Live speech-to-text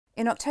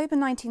In October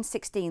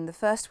 1916, the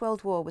First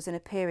World War was in a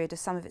period of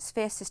some of its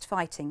fiercest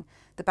fighting,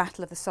 the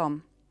Battle of the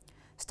Somme.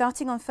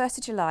 Starting on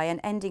 1st July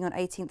and ending on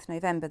 18th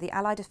November, the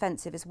Allied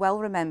offensive is well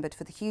remembered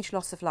for the huge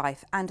loss of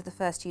life and the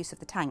first use of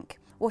the tank.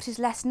 What is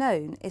less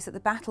known is that the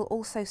battle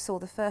also saw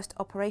the first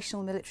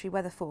operational military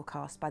weather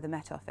forecast by the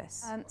Met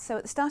Office. So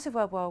at the start of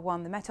World War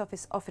I, the Met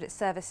Office offered its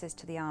services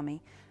to the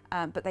Army,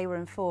 but they were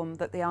informed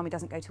that the Army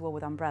doesn't go to war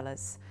with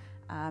umbrellas.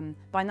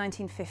 By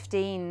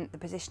 1915, the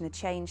position had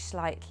changed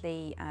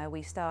slightly.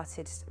 We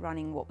started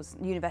running what was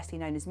universally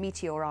known as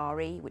Meteor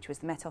RE, which was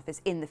the Met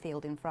Office in the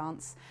field in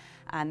France,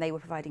 and they were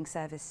providing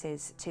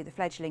services to the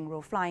fledgling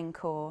Royal Flying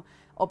Corps,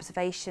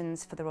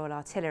 observations for the Royal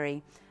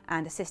Artillery,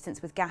 and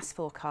assistance with gas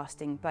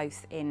forecasting,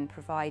 both in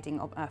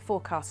providing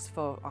forecasts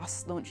for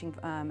us launching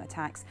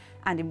attacks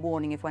and in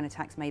warning of when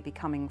attacks may be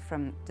coming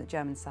from the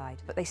German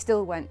side. But they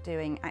still weren't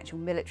doing actual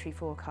military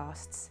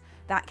forecasts.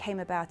 That came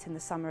about in the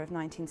summer of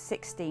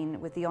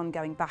 1916 with the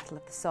ongoing Battle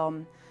of the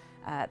Somme.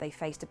 They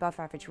faced above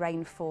average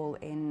rainfall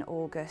in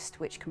August,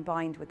 which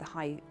combined with the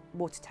high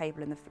water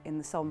table in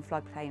the Somme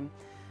floodplain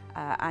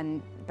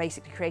and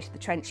basically created the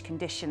trench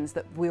conditions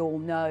that we all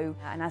know.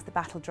 And as the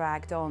battle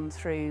dragged on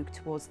through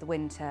towards the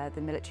winter,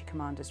 the military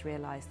commanders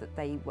realised that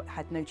they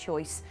had no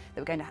choice.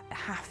 They were going to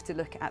have to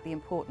look at the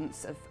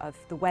importance of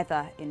the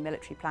weather in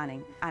military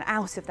planning. And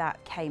out of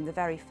that came the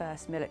very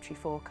first military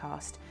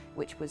forecast,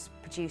 which was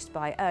produced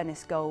by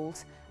Ernest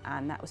Gold,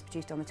 and that was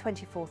produced on the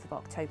 24th of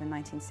October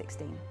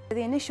 1916.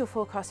 The initial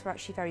forecasts were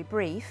actually very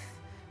brief.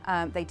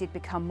 They did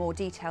become more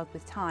detailed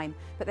with time,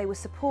 but they were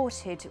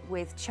supported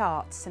with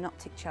charts,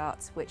 synoptic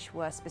charts, which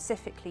were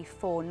specifically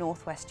for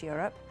Northwest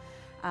Europe,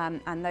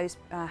 and those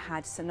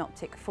had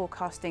synoptic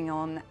forecasting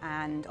on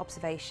and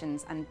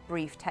observations and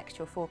brief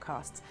textual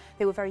forecasts.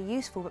 They were very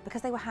useful, but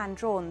because they were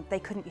hand-drawn, they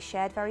couldn't be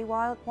shared very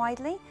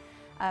widely.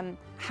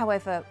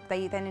 However,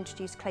 they then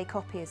introduced clay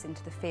copiers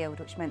into the field,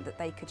 which meant that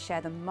they could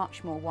share them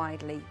much more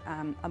widely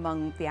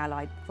among the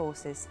Allied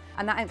forces.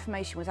 And that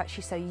information was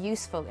actually so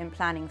useful in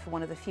planning for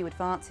one of the few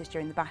advances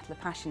during the Battle of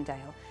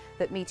Passchendaele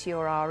that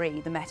Meteor RE,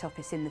 the Met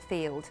Office in the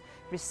field,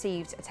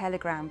 received a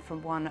telegram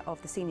from one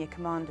of the senior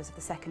commanders of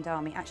the Second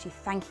Army actually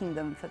thanking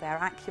them for their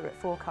accurate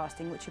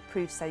forecasting, which had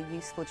proved so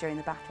useful during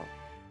the battle.